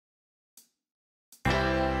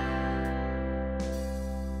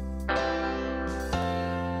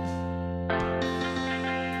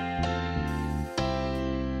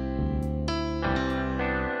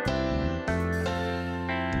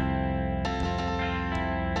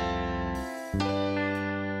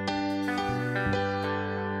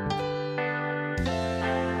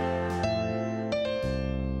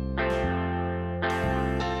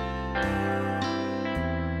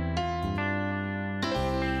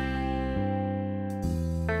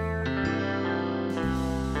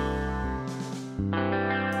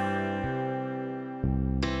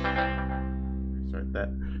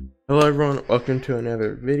Hello everyone, welcome to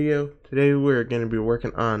another video. Today we're going to be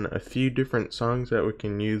working on a few different songs that we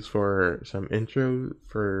can use for some intro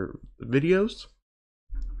for videos.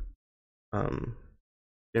 Going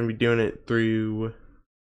to be doing it through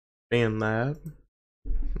BandLab.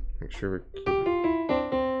 Make sure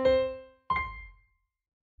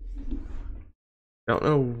don't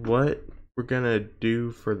know what we're going to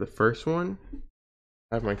do for the first one.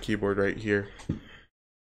 I have my keyboard right here.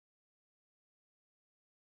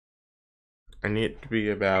 I need it to be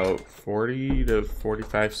about 40 to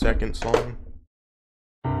 45 seconds long.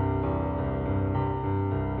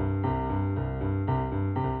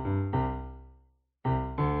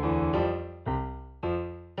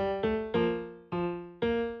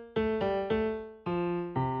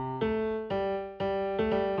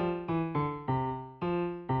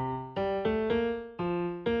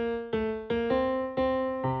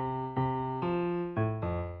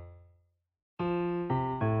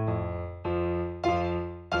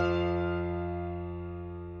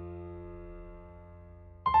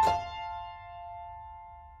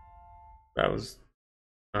 That was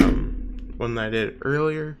one that I did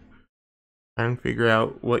earlier. Trying to figure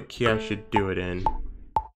out what key I should do it in.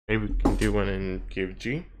 Maybe we can do one in key of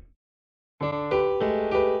G. If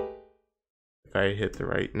I hit the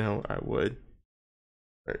right note, I would.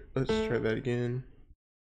 Alright, let's try that again.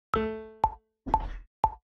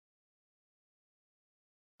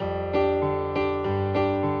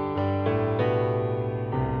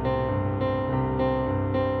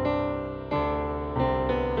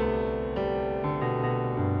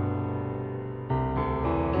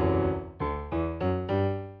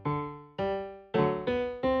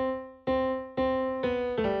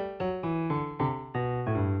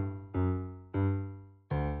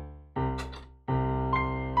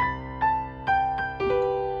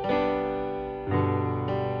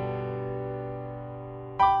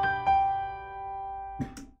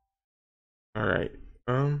 Alright,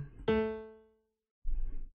 I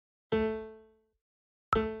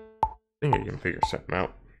think I can figure something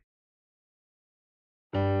out.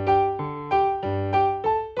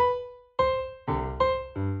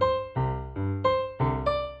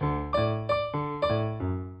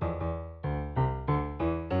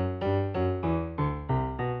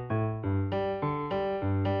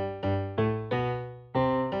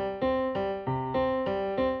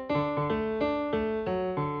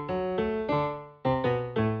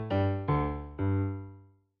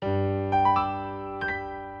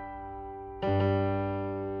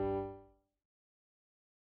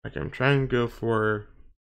 Like I'm trying to go for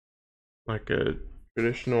like a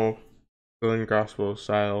traditional Southern gospel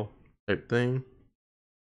style type thing.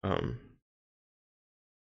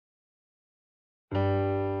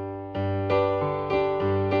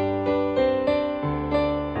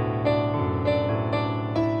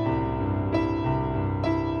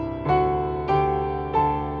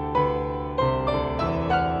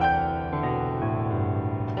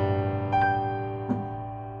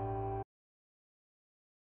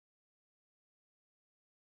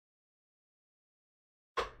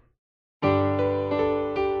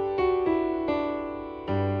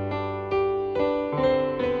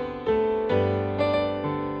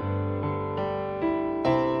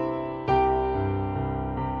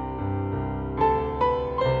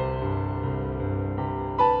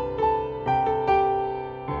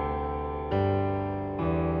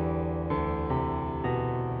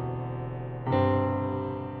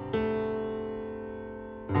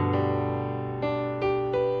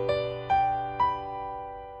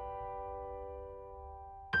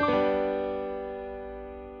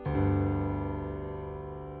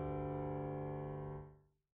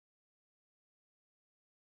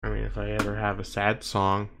 I mean, if I ever have a sad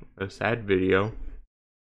song, a sad video.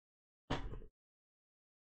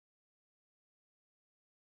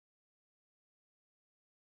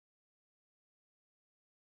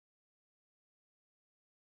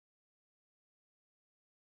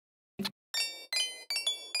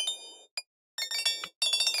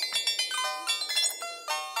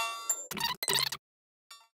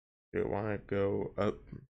 Do I want to go up?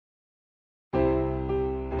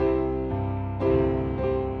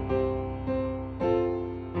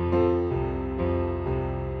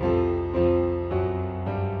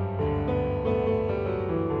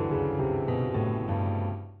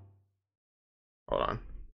 Hold on.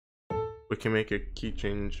 We can make a key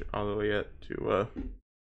change all the way up to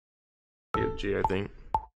key of G, I think.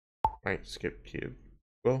 Might skip key of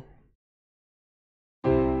well.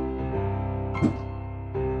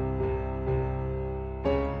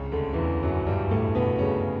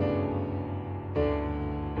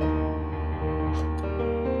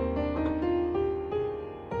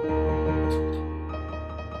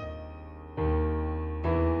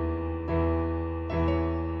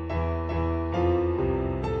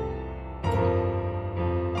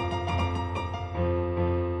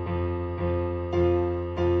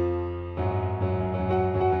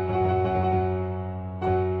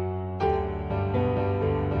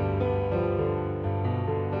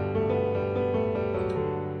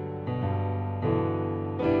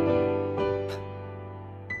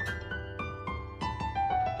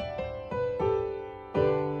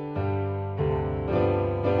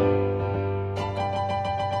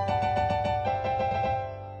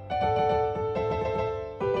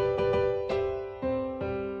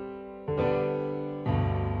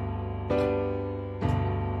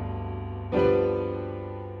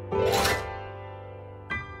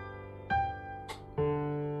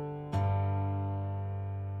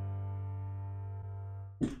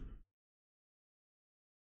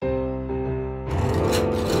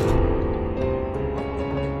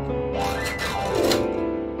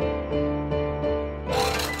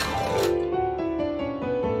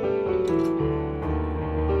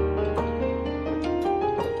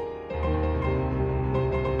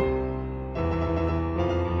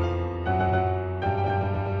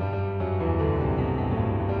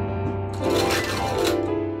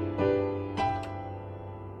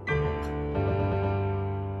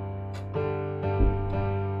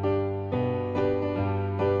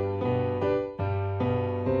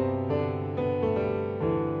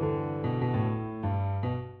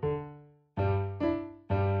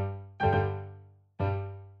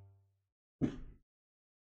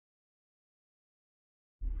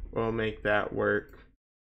 we'll make that work.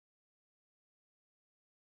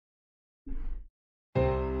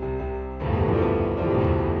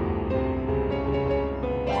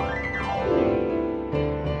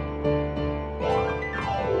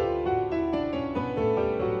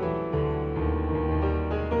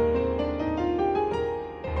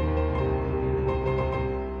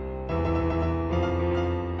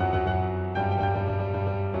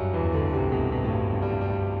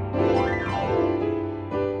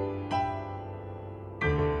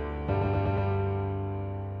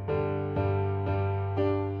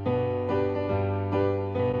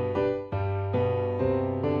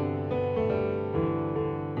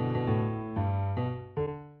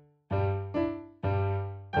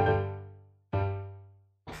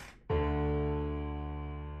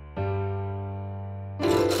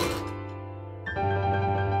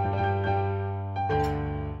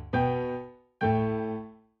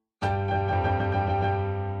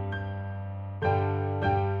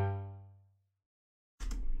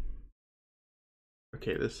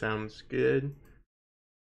 Okay, this sounds good.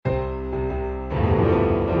 Alright,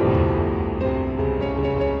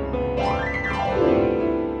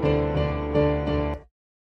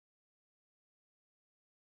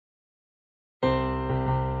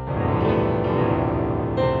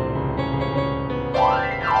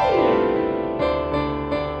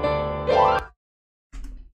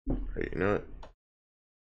 you know what?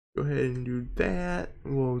 Go ahead and do that.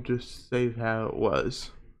 We'll just save how it was.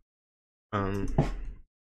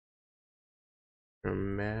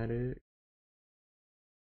 Dramatic.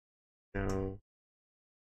 No.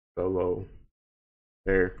 Solo.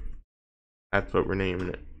 There. That's what we're naming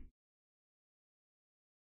it.